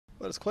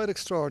Well, it's quite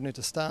extraordinary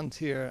to stand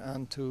here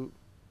and to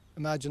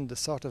imagine the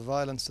sort of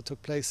violence that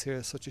took place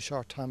here such a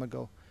short time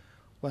ago,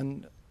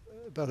 when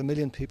about 1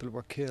 million people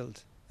were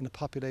killed in a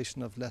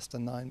population of less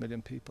than 9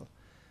 million people.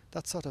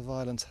 That sort of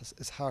violence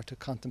is hard to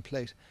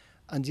contemplate,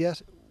 and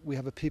yet we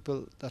have a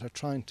people that are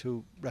trying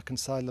to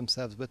reconcile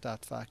themselves with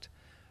that fact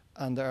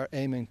and are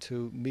aiming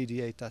to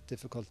mediate that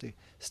difficulty.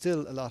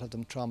 Still, a lot of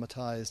them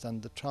traumatised,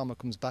 and the trauma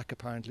comes back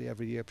apparently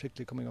every year,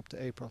 particularly coming up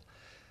to April.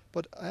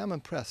 But I am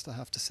impressed, I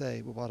have to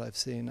say, with what I've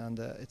seen, and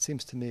it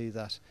seems to me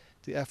that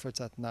the efforts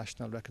at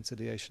national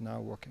reconciliation are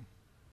working.